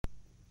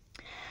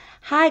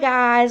Hi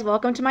guys,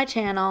 welcome to my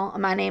channel.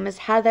 My name is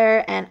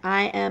Heather and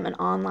I am an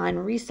online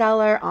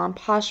reseller on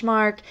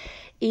Poshmark,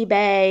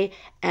 eBay,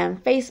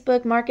 and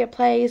Facebook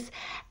Marketplace.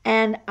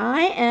 And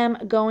I am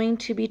going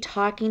to be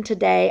talking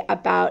today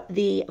about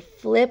the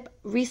FLYP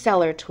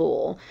reseller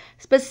tool.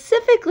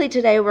 Specifically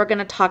today, we're going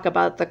to talk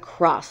about the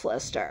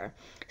Crosslister.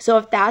 So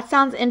if that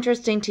sounds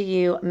interesting to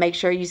you, make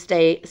sure you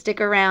stick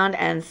around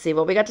and see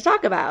what we got to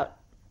talk about.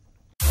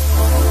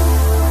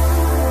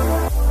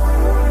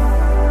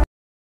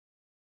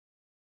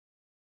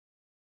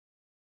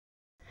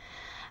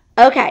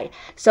 Okay,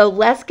 so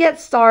let's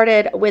get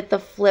started with the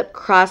FLYP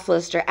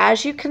Crosslister.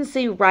 As you can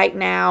see right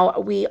now,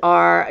 we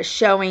are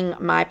showing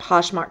my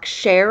Poshmark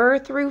sharer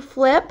through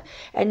FLYP,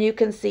 and you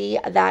can see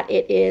that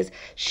it is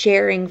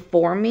sharing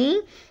for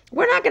me.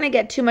 We're not going to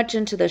get too much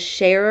into the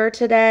sharer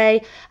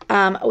today.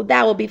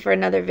 That will be for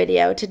another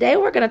video. Today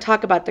we're going to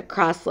talk about the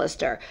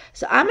Crosslister.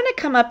 So I'm going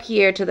to come up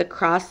here to the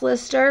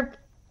Crosslister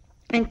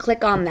and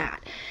click on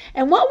that.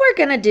 And what we're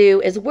going to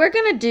do is we're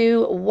going to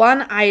do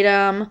one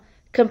item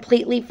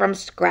completely from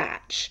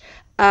scratch.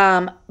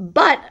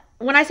 But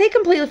when I say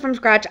completely from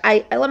scratch,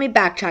 let me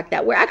backtrack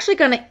that. We're actually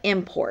going to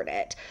import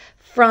it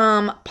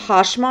from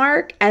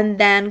Poshmark and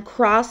then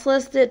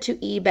cross-list it to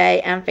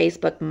eBay and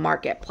Facebook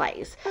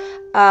Marketplace.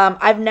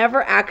 I've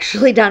never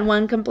actually done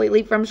one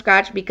completely from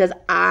scratch because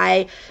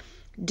I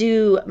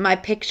do my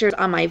pictures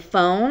on my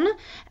phone,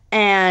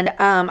 and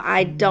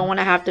I don't want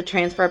to have to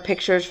transfer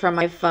pictures from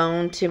my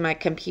phone to my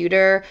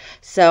computer.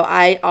 So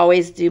I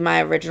always do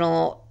my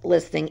original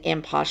listing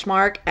in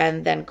Poshmark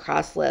and then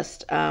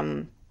cross-list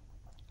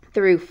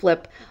through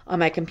FLYP on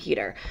my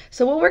computer.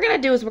 So what we're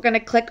going to do is we're going to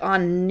click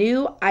on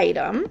New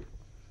Item.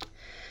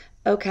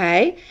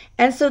 Okay,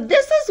 and so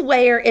this is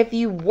where if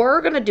you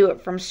were going to do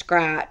it from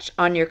scratch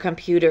on your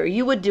computer,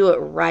 you would do it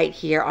right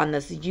here on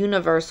this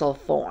universal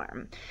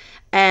form.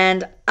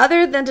 And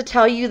other than to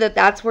tell you that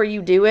that's where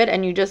you do it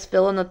and you just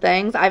fill in the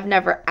things, I've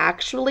never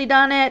actually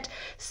done it.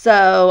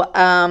 So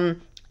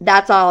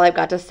that's all I've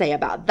got to say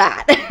about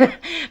that.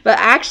 But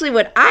actually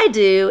what I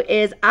do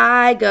is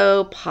I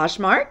go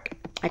Poshmark.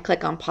 I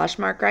click on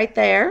Poshmark right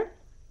there.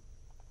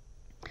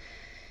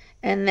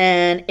 And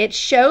then it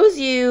shows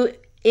you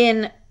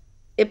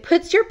it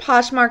puts your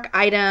Poshmark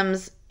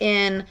items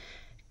in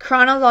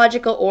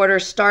chronological order,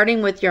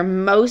 starting with your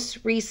most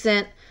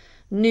recent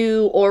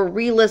new or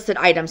relisted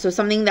item. So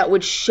something that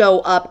would show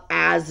up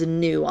as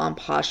new on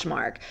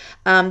Poshmark.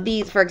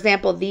 These, for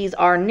example, these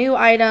are new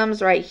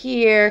items right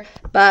here.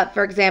 But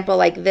for example,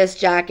 like this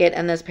jacket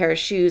and this pair of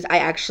shoes, I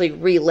actually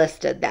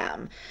relisted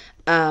them,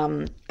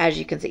 as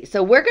you can see.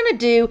 So we're going to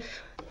do,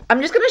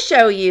 I'm just going to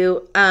show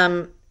you,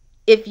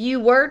 if you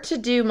were to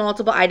do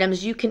multiple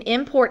items, you can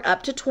import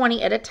up to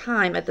 20 at a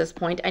time at this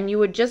point, and you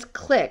would just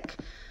click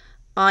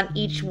on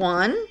each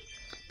one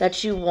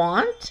that you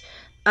want.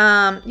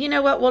 You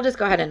know what? We'll just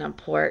go ahead and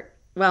import.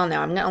 Well, no,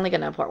 I'm only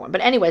going to import one.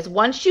 But anyways,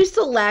 once you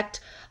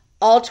select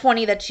all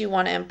 20 that you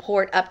want to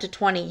import up to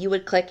 20, you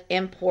would click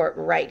import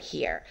right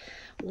here.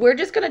 We're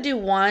just going to do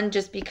one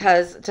just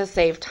because to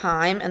save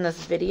time in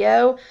this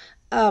video.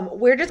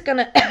 We're just going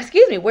to,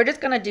 excuse me, we're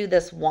just going to do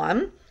this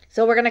one.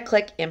 So we're going to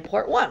click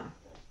import one.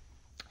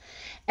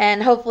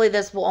 And hopefully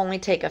this will only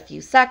take a few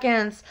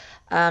seconds.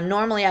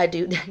 Normally I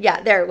do,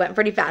 yeah, there it went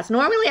pretty fast.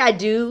 Normally I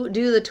do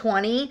the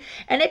 20,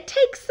 and it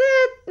takes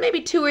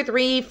maybe 2 or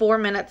 3, 4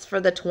 minutes for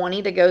the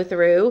 20 to go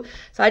through.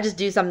 So I just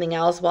do something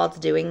else while it's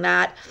doing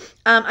that.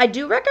 I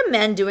do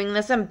recommend doing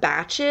this in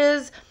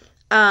batches.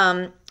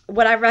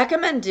 What I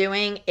recommend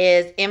doing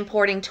is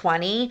importing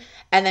 20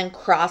 and then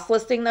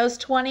cross-listing those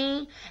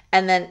 20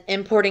 and then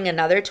importing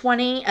another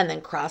 20 and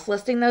then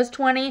cross-listing those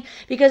 20.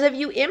 Because if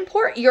you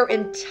import your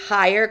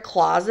entire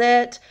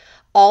closet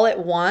all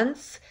at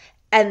once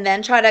and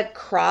then try to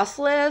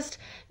cross-list,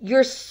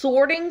 you're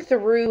sorting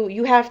through,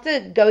 you have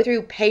to go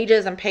through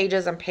pages and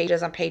pages and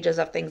pages and pages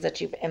of things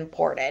that you've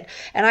imported.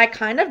 And I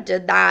kind of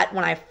did that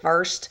when I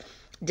first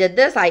did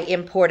this. I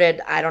imported,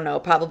 I don't know,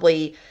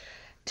 probably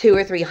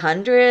 200 or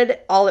 300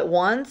 all at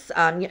once,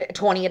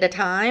 20 at a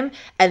time,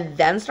 and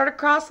then started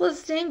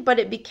cross-listing. But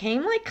it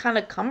became like kind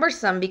of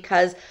cumbersome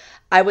because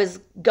I was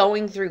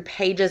going through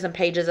pages and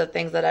pages of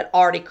things that I'd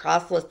already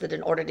cross-listed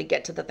in order to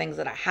get to the things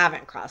that I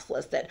haven't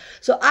cross-listed.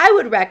 So I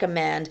would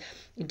recommend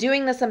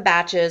doing this in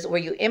batches where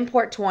you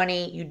import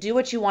 20, you do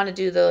what you want to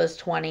do those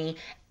 20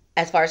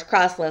 as far as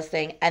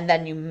cross-listing, and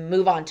then you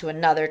move on to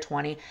another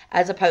 20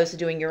 as opposed to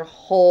doing your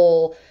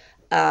whole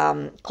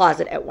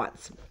closet at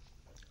once.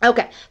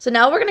 Okay, so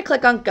now we're going to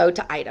click on Go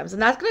to Items, and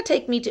that's going to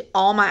take me to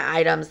all my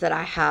items that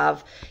I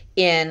have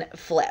in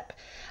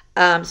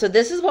FLYP. So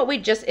this is what we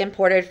just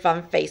imported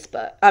from from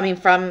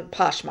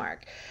Poshmark.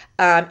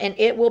 And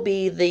it will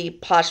be the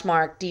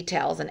Poshmark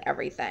details and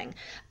everything.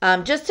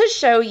 Just to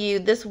show you,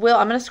 I'm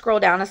going to scroll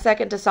down a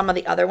second to some of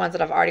the other ones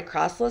that I've already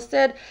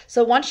cross-listed.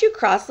 So once you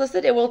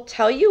cross-listed, it will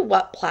tell you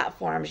what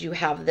platforms you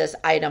have this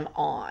item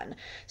on.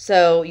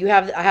 So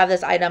I have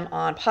this item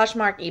on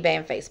Poshmark, eBay,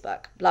 and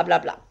Facebook, blah, blah,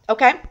 blah.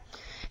 Okay.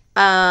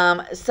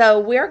 So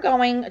we're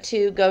going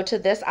to go to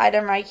this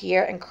item right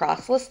here and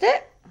cross-list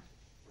it.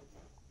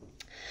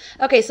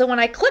 Okay, so when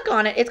I click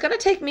on it, it's going to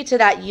take me to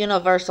that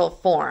universal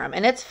form,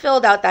 and it's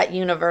filled out that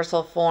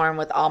universal form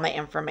with all my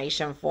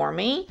information for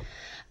me.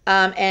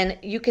 And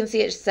you can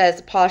see it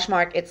says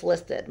Poshmark, it's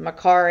listed,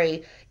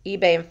 Mercari,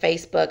 eBay, and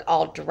Facebook,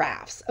 all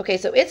drafts. Okay,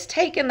 so it's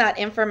taken that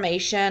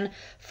information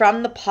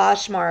from the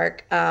Poshmark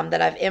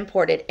that I've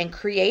imported and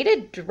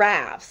created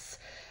drafts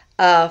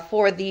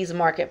for these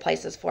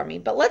marketplaces for me.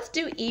 But let's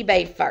do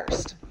eBay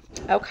first.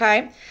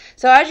 Okay,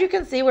 so as you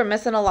can see, we're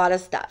missing a lot of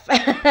stuff.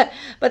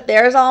 But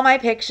there's all my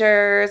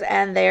pictures,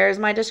 and there's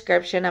my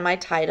description and my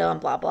title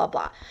and blah, blah,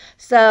 blah.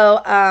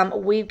 So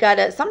we've got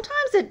it.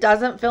 Sometimes it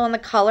doesn't fill in the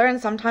color,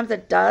 and sometimes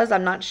it does.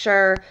 I'm not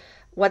sure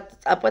what's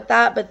up with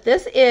that, but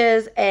this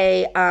is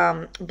a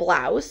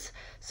blouse.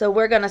 So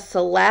we're going to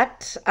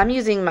select, I'm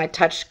using my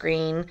touch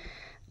screen.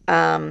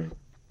 I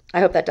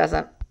hope that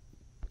doesn't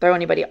throw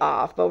anybody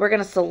off, but we're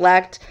going to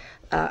select,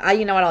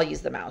 you know what, I'll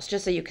use the mouse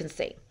just so you can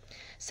see.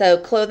 So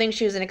clothing,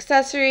 shoes, and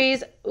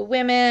accessories,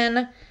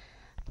 women,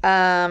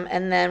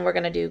 and then we're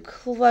going to do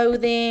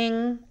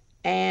clothing,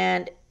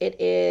 and it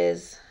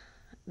is,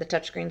 the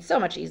touchscreen so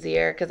much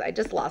easier because I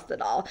just lost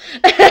it all.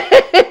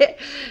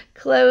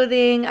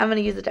 Clothing, I'm going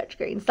to use the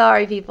touchscreen.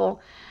 Sorry, people.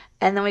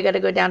 And then we got to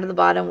go down to the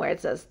bottom where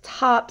it says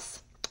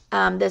tops.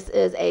 This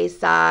is a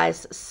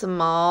size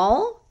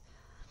small.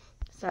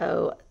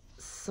 So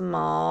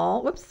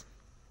small, whoops,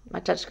 my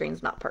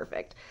touchscreen's not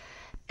perfect.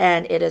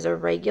 And it is a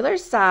regular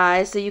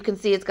size. So you can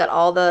see it's got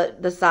all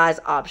the size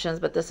options,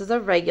 but this is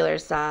a regular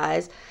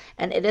size.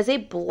 And it is a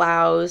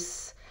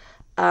blouse.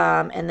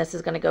 And this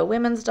is going to go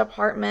women's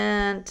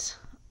department.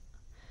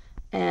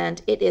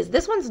 And it is,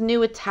 this one's new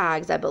with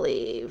tags, I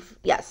believe.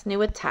 Yes, new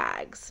with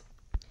tags.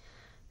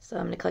 So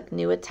I'm going to click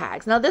new with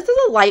tags. Now this is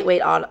a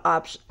lightweight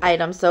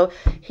item. So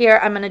here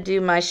I'm going to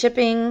do my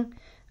shipping.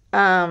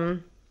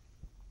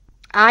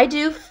 I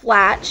do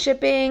flat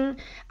shipping.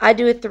 I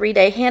do a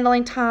 3-day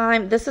handling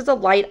time. This is a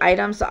light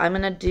item, so I'm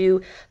going to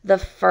do the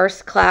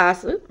first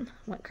class. Oop,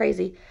 went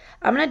crazy.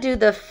 I'm going to do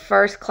the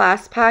first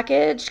class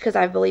package because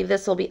I believe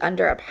this will be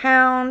under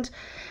 £1.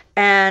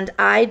 And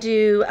I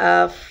do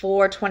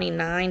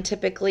 $4.29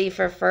 typically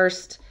for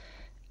first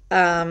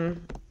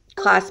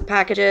class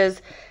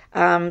packages,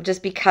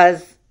 just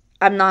because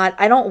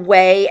I don't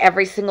weigh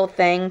every single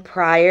thing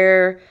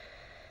prior.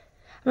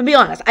 I'm going to be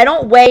honest, I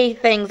don't weigh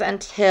things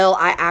until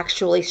I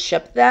actually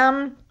ship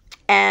them,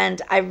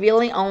 and I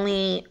really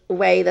only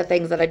weigh the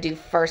things that I do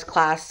first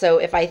class. So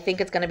if I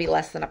think it's going to be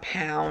less than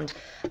 £1,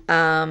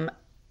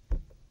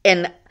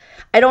 and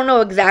I don't know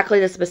exactly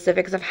the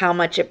specifics of how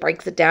much it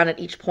breaks it down at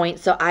each point,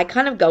 so I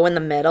kind of go in the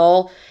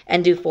middle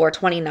and do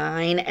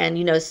 $4.29, and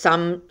you know,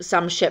 some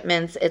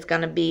shipments it's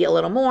going to be a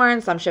little more,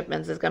 and some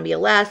shipments it's going to be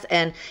less,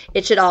 and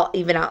it should all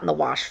even out in the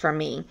wash for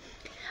me.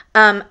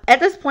 At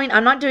this point,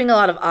 I'm not doing a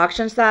lot of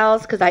auction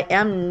styles because I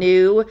am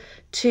new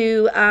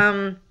to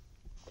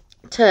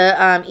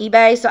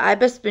eBay, so I've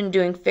just been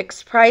doing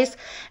fixed price,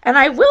 and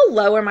I will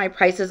lower my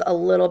prices a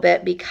little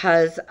bit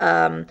because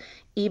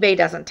eBay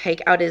doesn't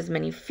take out as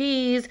many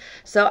fees.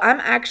 So I'm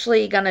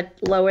actually gonna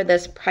lower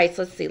this price.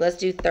 Let's see, let's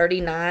do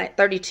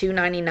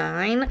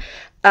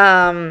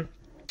 $32.99.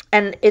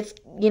 And it's,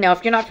 you know,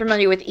 if you're not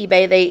familiar with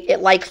eBay, it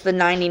likes the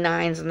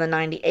 99s and the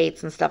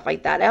 98s and stuff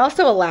like that. I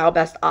also allow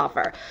best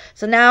offer.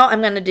 So now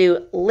I'm going to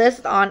do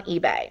list on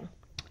eBay.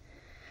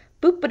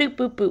 Boop, ba-doop,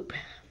 boop, boop.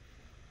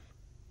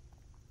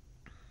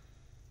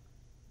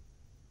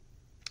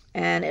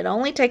 And it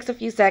only takes a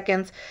few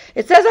seconds.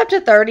 It says up to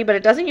 30, but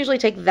it doesn't usually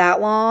take that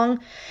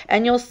long.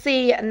 And you'll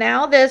see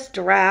now this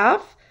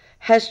draft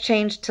has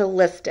changed to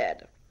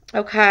listed.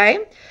 Okay,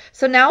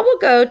 so now we'll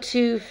go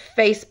to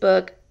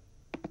Facebook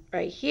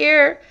right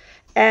here,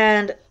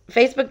 and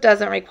Facebook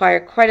doesn't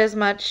require quite as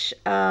much,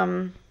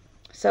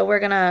 so we're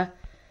gonna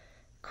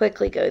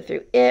quickly go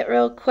through it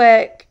real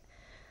quick.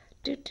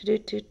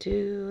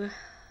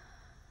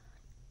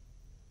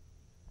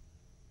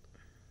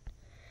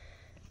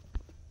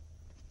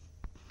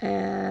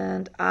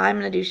 And I'm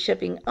gonna do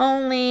shipping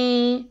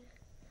only.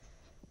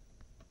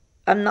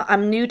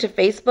 I'm new to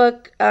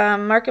Facebook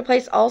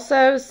Marketplace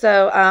also,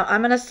 so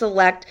I'm gonna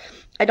select.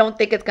 I don't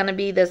think it's going to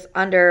be this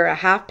under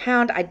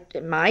 £0.5.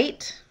 It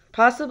might,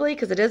 possibly,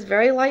 because it is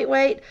very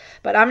lightweight.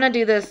 But I'm going to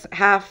do this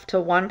 £0.5 to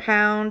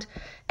 £1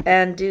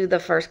 and do the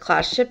first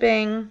class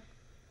shipping.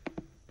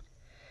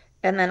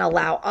 And then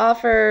allow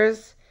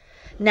offers.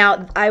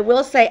 Now, I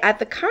will say at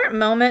the current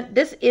moment,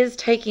 this is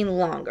taking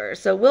longer.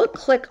 So we'll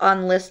click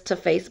on list to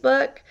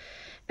Facebook.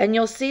 And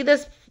you'll see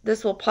this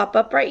will pop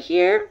up right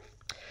here.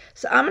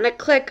 So I'm going to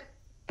click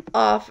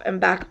off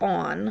and back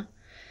on.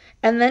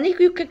 And then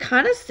you can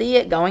kind of see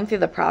it going through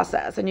the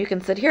process, and you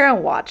can sit here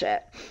and watch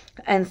it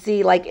and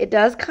see, like, it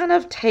does kind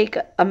of take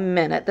a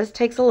minute. This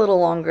takes a little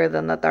longer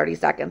than the 30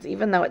 seconds,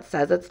 even though it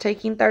says it's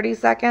taking 30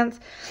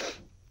 seconds.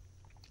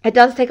 It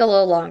does take a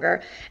little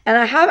longer. And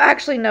I have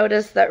actually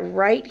noticed that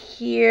right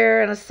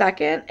here in a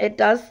second, it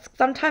does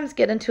sometimes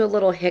get into a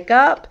little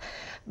hiccup.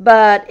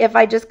 But if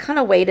I just kind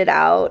of wait it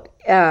out,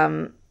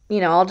 you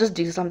know, I'll just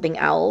do something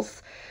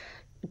else.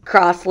 not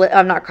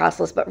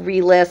Crosslist, but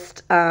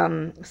relist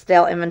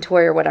stale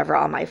inventory or whatever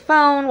on my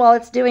phone while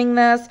it's doing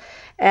this.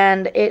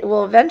 And it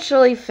will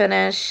eventually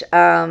finish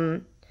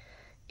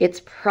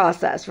its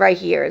process. Right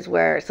here is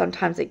where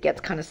sometimes it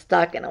gets kind of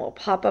stuck, and it will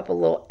pop up a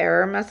little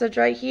error message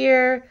right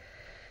here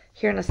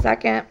in a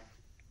second.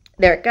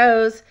 There it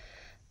goes.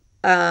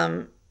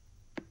 And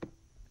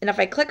if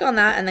I click on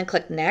that and then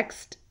click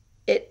next,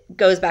 it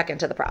goes back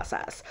into the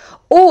process.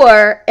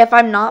 Or if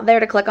I'm not there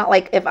to click on,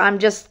 like if I'm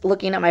just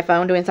looking at my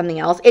phone doing something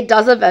else, it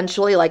does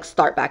eventually like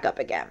start back up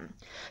again.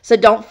 So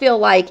don't feel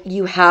like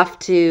you have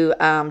to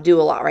do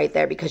a lot right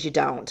there, because you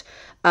don't.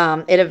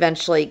 It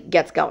eventually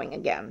gets going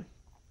again.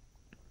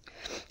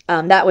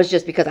 That was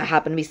just because I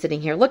happen to be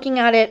sitting here looking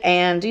at it,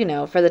 and you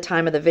know, for the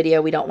time of the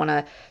video, we don't want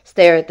to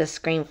stare at the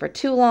screen for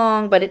too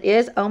long, but it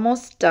is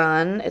almost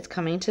done. It's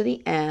coming to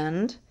the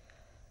end.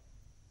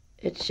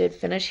 It should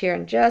finish here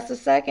in just a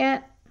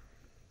second.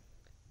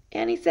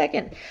 Any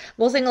second.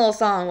 We'll sing a little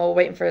song while we're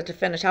waiting for it to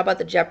finish. How about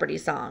the Jeopardy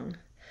song?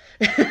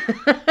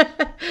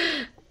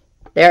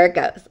 There it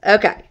goes.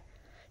 Okay.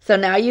 So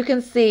now you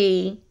can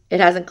see,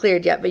 it hasn't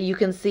cleared yet, but you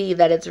can see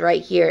that it's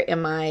right here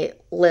in my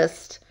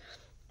list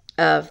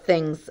of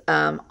things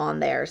on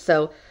there.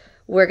 So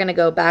we're going to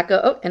go back.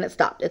 Oh, and it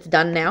stopped. It's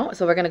done now.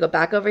 So we're going to go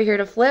back over here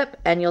to Flip,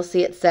 and you'll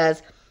see it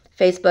says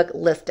Facebook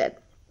listed.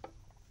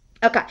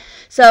 Okay,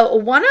 so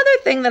one other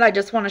thing that I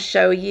just want to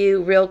show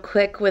you real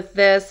quick with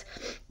this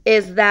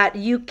is that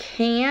you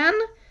can,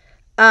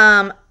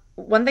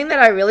 one thing that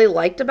I really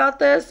liked about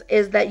this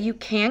is that you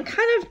can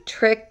kind of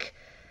trick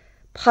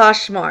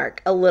Poshmark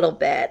a little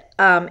bit,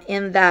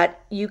 in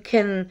that you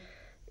can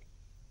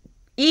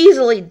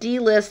easily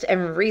delist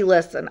and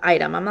relist an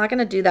item. I'm not going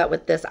to do that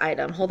with this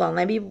item. Hold on,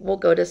 maybe we'll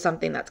go to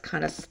something that's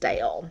kind of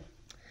stale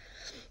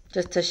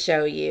just to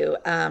show you.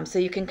 So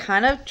you can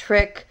kind of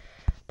trick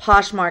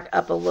Poshmark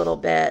up a little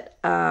bit.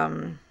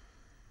 And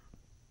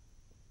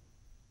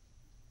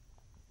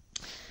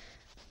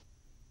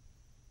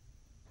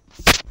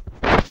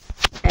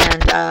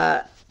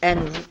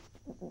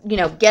you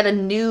know, get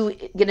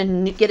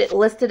it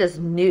listed as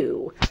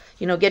new.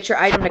 You know, get your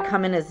item to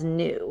come in as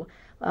new.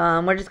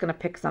 We're just gonna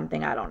pick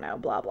something, I don't know,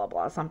 blah blah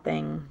blah,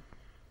 something.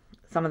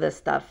 Some of this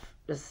stuff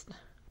just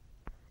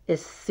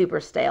is super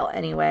stale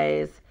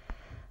anyways.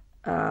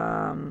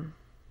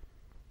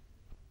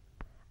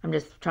 I'm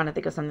just trying to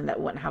think of something that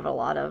wouldn't have a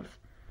lot of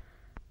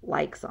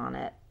likes on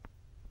it,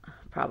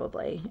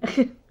 probably.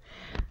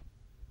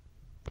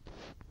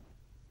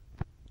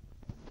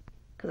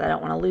 Because I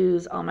don't want to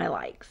lose all my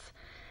likes.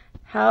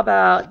 How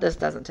about, this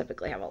doesn't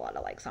typically have a lot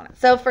of likes on it.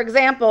 So for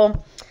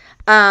example,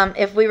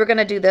 if we were going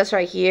to do this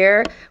right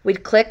here,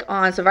 we'd click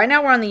on, so right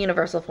now we're on the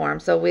universal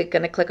form, so we're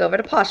going to click over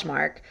to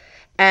Poshmark,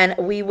 and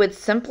we would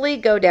simply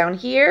go down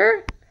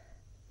here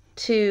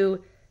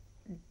to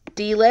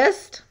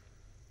delist.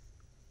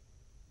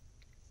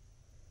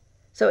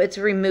 So it's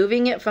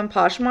removing it from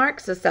Poshmark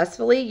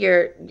successfully.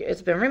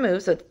 It's been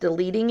removed, so it's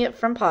deleting it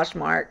from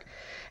Poshmark.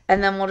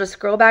 And then we'll just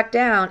scroll back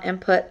down and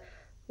put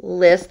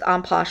list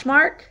on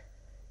Poshmark.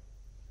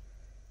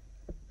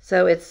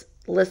 So it's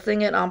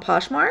listing it on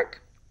Poshmark.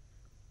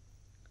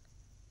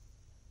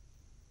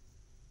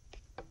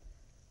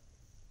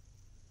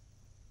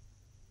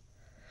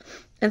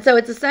 And so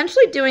it's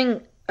essentially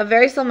doing a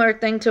very similar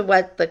thing to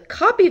what the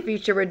copy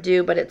feature would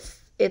do, but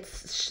it's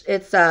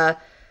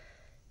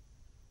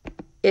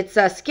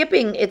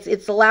skipping,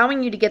 it's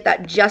allowing you to get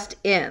that just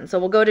in. So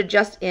we'll go to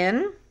just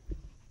in,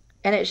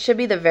 and it should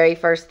be the very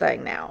first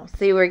thing now.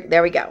 See,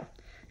 there we go.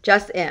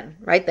 Just in,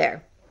 right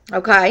there.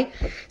 Okay.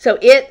 So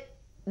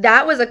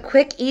that was a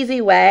quick, easy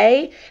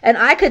way, and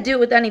I could do it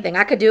with anything.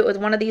 I could do it with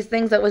one of these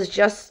things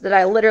that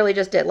I literally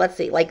just did. Let's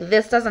see, like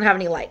this doesn't have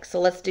any likes. So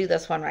let's do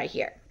this one right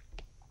here.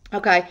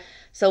 Okay.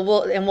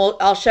 So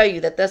I'll show you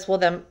that this will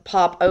then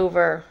pop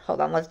over. Hold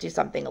on. Let's do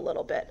something a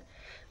little bit.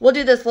 We'll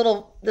do this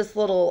little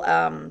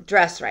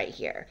dress right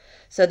here.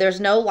 So there's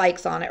no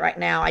likes on it right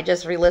now. I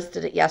just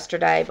relisted it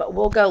yesterday, but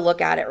we'll go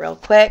look at it real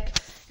quick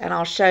and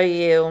I'll show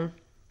you.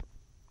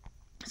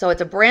 So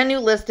it's a brand new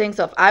listing.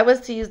 So if I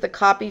was to use the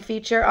copy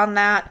feature on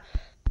that,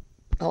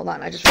 hold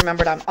on, I just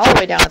remembered I'm all the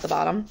way down at the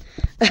bottom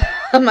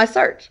of my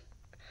search.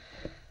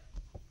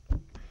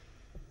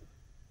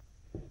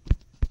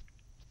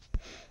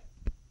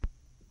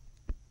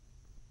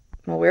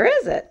 Well, where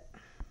is it?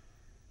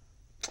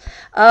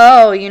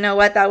 Oh, you know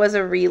what? That was a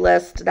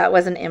relist. That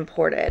wasn't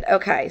imported.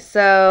 Okay,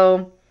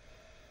 so,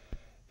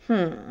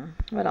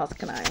 what else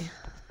can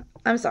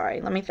I'm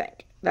sorry, let me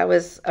think. That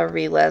was a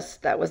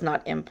relist that was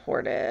not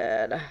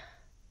imported.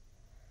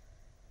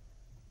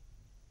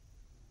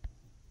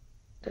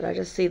 Did I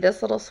just see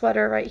this little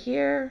sweater right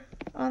here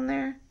on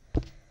there?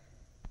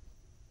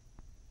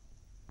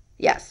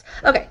 Yes.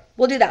 Okay,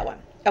 we'll do that one.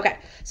 Okay,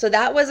 so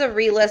that was a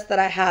relist that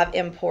I have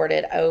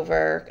imported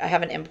over. I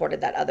haven't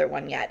imported that other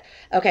one yet.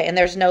 Okay, and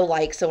there's no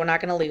likes, so we're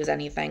not going to lose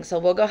anything. So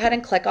we'll go ahead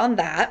and click on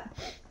that.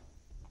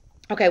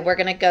 Okay, we're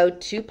going to go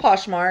to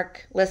Poshmark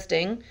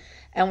listing,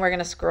 and we're going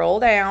to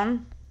scroll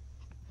down,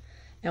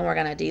 and we're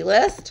going to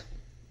delist.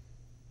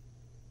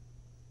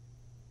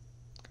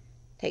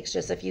 Takes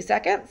just a few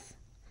seconds.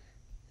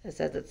 It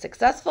says it's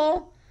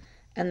successful.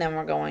 And then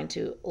we're going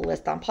to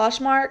list on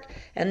Poshmark.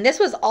 And this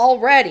was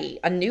already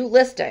a new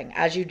listing,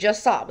 as you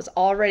just saw. It was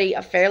already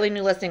a fairly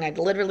new listing. I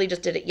literally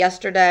just did it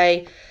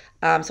yesterday.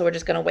 So we're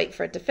just going to wait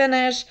for it to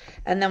finish.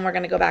 And then we're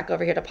going to go back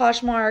over here to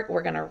Poshmark.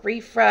 We're going to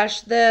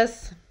refresh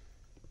this.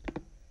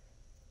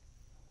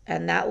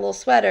 And that little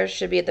sweater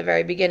should be at the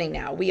very beginning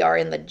now. We are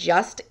in the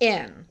just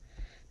in,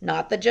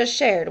 not the just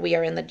shared. We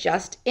are in the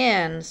just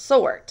in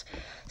sort.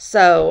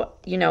 So,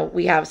 you know,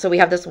 we have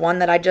this one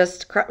that I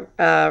just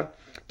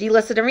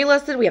delisted and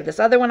relisted. We have this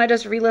other one I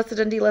just relisted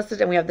and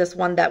delisted, and we have this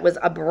one that was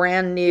a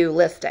brand new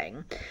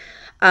listing.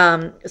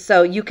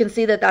 So you can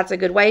see that that's a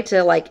good way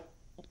to like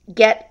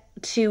get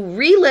to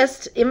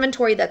relist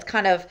inventory that's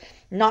kind of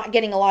not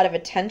getting a lot of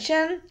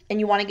attention, and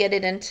you want to get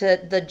it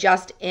into the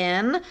just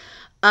in,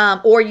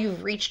 or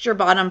you've reached your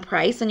bottom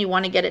price and you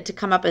want to get it to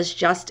come up as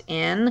just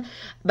in,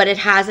 but it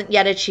hasn't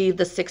yet achieved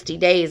the 60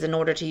 days in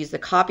order to use the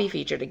copy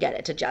feature to get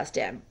it to just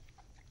in.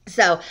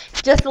 So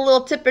just a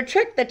little tip or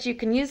trick that you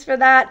can use for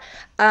that,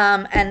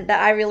 and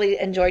that I really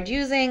enjoyed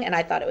using, and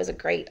I thought it was a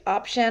great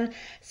option.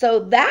 So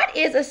that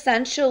is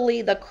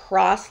essentially the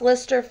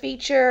Crosslister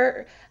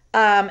feature.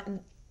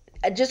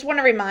 I just want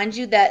to remind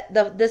you that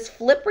this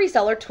FLYP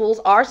reseller tools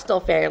are still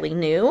fairly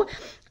new.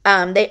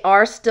 They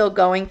are still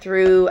going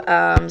through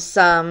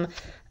some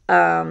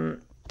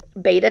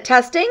beta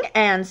testing,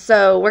 and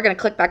so we're going to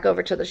click back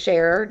over to the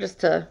share just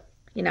to,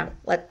 you know,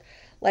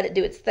 let it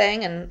do its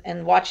thing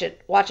and watch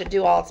it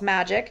do all its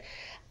magic.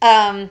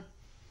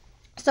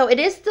 So it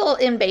is still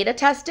in beta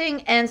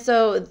testing, and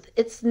so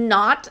it's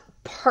not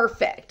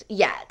perfect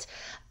yet.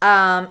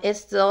 It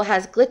still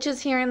has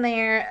glitches here and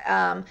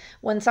there.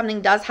 When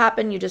something does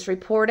happen, you just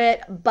report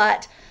it.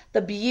 But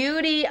the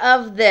beauty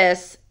of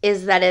this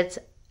is that it's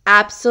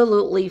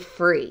absolutely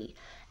free.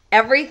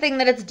 Everything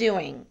that it's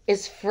doing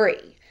is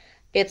free.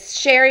 It's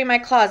sharing my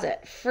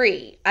closet,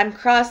 free. I'm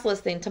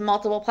cross-listing to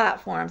multiple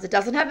platforms. It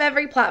doesn't have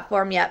every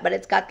platform yet, but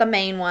it's got the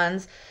main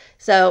ones.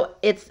 So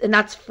and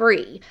that's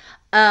free.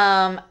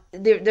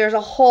 There's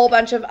a whole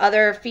bunch of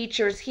other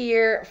features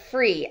here,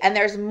 free. And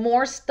there's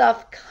more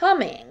stuff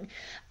coming.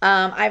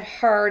 I've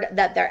heard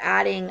that they're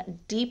adding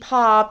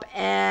Depop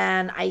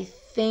and I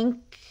think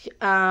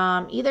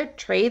either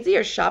Tradesy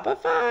or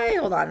Shopify.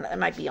 Hold on, it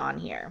might be on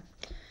here.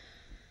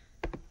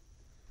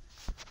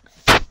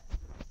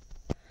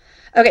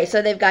 Okay,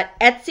 so they've got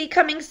Etsy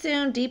coming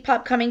soon,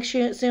 Depop coming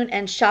soon,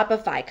 and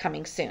Shopify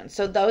coming soon.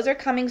 So those are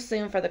coming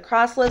soon for the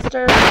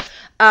Crosslister.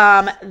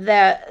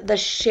 The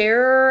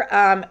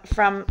share,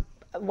 from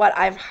what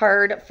I've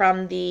heard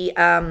from the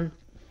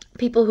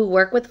people who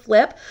work with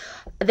FLYP,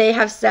 they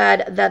have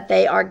said that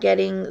they are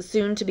getting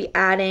soon to be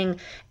adding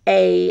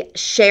a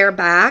share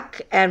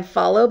back and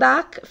follow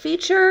back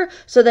feature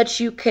so that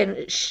you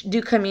can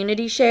do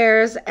community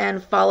shares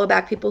and follow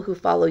back people who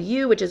follow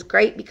you, which is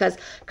great because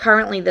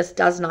currently this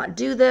does not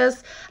do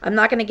this. I'm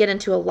not going to get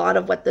into a lot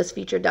of what this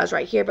feature does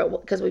right here, but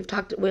because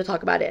we'll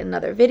talk about it in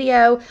another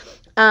video.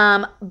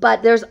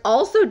 But there's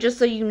also, just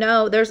so you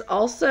know, there's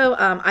also,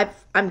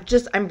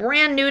 I'm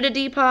brand new to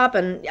Depop,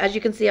 and as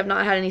you can see, I've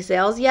not had any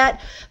sales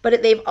yet,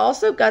 but they've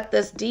also got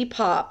this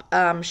Depop,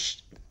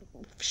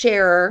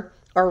 sharer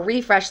or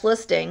refresh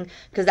listing,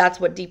 because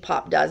that's what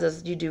Depop does,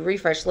 is you do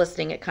refresh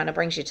listing, it kind of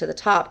brings you to the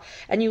top,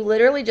 and you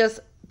literally just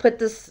put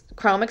this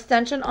Chrome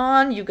extension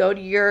on, you go to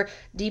your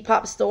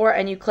Depop store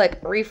and you click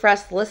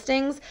refresh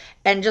listings,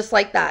 and just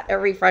like that, it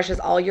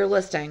refreshes all your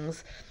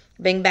listings.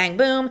 Bing, bang,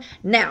 boom.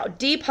 Now,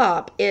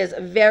 Depop is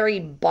very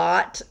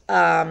bot.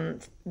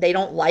 They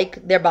don't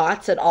like their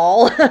bots at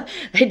all.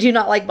 They do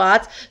not like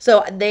bots.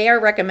 So they are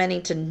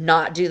recommending to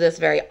not do this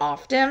very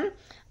often.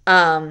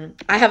 I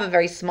have a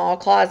very small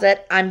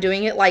closet. I'm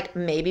doing it like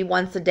maybe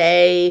once a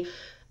day,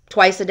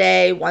 twice a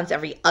day, once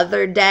every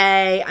other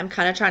day. I'm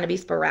kind of trying to be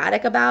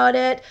sporadic about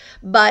it.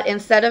 But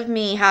instead of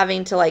me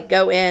having to like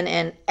go in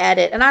and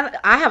edit, and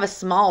I have a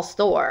small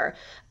store,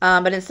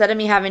 but instead of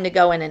me having to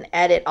go in and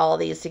edit all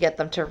these to get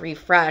them to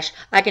refresh,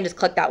 I can just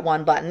click that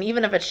one button,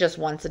 even if it's just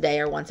once a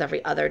day or once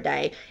every other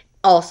day,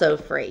 also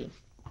free.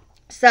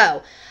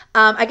 So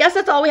I guess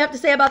that's all we have to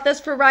say about this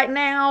for right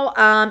now.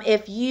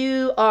 If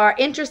you are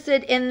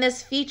interested in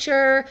this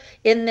feature,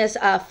 in this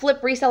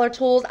FLYP reseller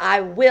tools, I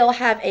will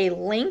have a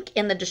link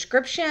in the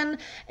description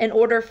in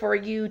order for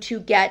you to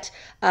get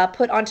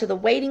put onto the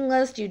waiting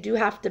list. You do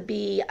have to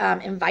be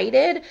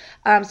invited.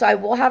 So I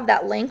will have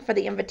that link for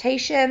the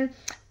invitation.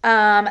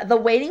 The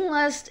waiting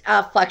list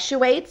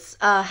fluctuates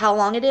how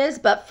long it is,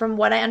 but from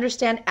what I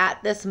understand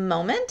at this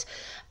moment,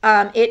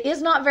 it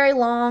is not very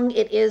long.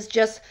 It is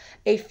just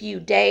a few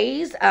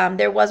days.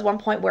 There was one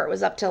point where it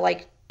was up to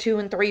like 2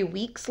 and 3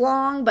 weeks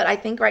long, but I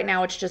think right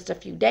now it's just a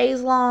few days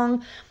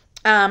long.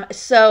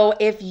 So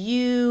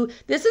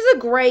this is a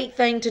great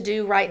thing to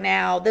do right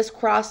now. This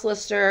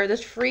Crosslister,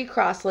 this free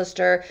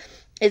Crosslister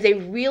is a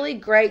really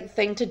great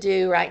thing to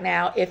do right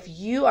now. If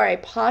you are a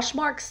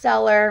Poshmark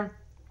seller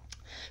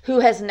who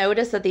has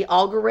noticed that the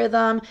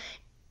algorithm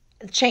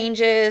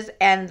changes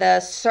and the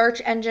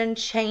search engine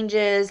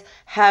changes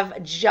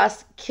have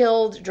just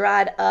killed,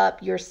 dried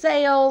up your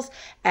sales,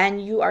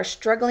 and you are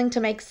struggling to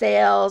make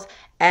sales,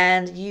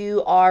 and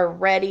you are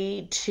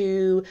ready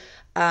to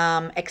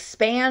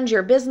expand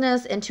your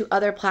business into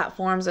other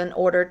platforms in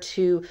order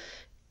to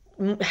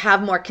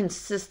have more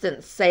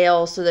consistent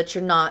sales so that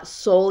you're not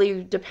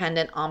solely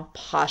dependent on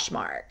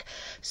Poshmark.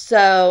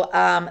 So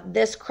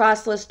this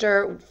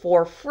Crosslister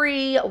for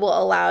free will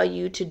allow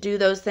you to do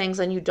those things,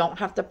 and you don't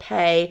have to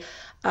pay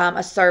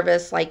a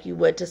service like you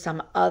would to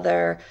some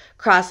other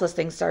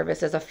cross-listing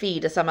services, a fee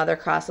to some other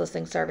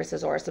cross-listing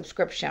services, or a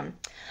subscription.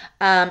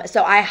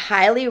 So I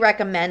highly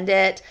recommend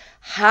it.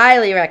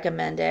 Highly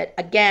recommend it.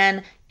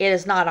 Again, it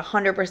is not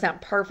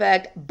 100%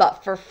 perfect,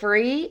 but for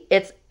free,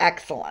 it's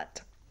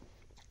excellent.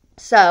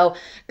 So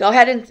go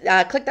ahead and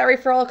click that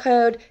referral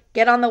code,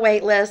 get on the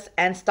wait list,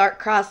 and start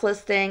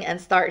cross-listing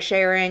and start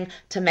sharing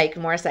to make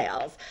more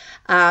sales.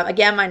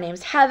 Again, my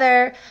name's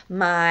Heather.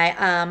 My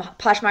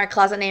Poshmark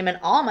closet name and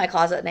all my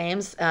closet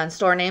names and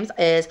store names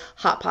is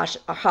Hot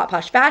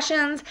Posh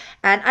Fashions.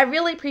 And I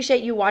really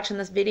appreciate you watching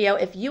this video.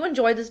 If you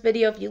enjoyed this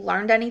video, if you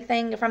learned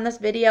anything from this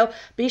video,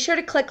 be sure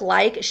to click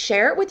like,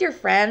 share it with your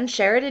friends,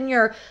 share it in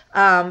your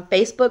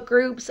Facebook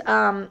groups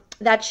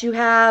that you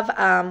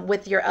have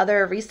with your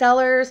other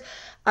resellers.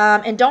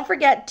 And don't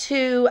forget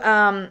to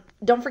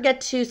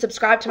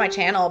subscribe to my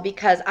channel,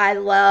 because I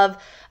love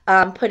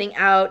putting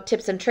out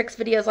tips and tricks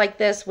videos like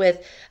this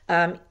with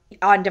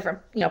on different,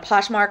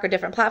 Poshmark or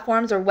different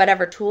platforms or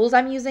whatever tools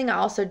I'm using. I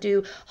also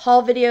do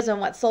haul videos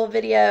and what sold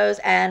videos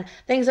and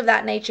things of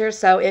that nature.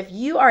 So if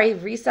you are a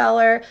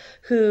reseller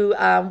who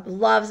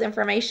loves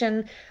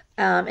information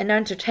and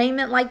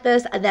entertainment like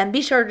this, then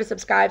be sure to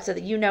subscribe so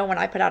that you know when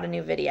I put out a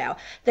new video.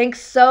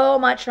 Thanks so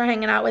much for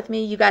hanging out with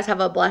me. You guys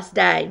have a blessed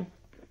day.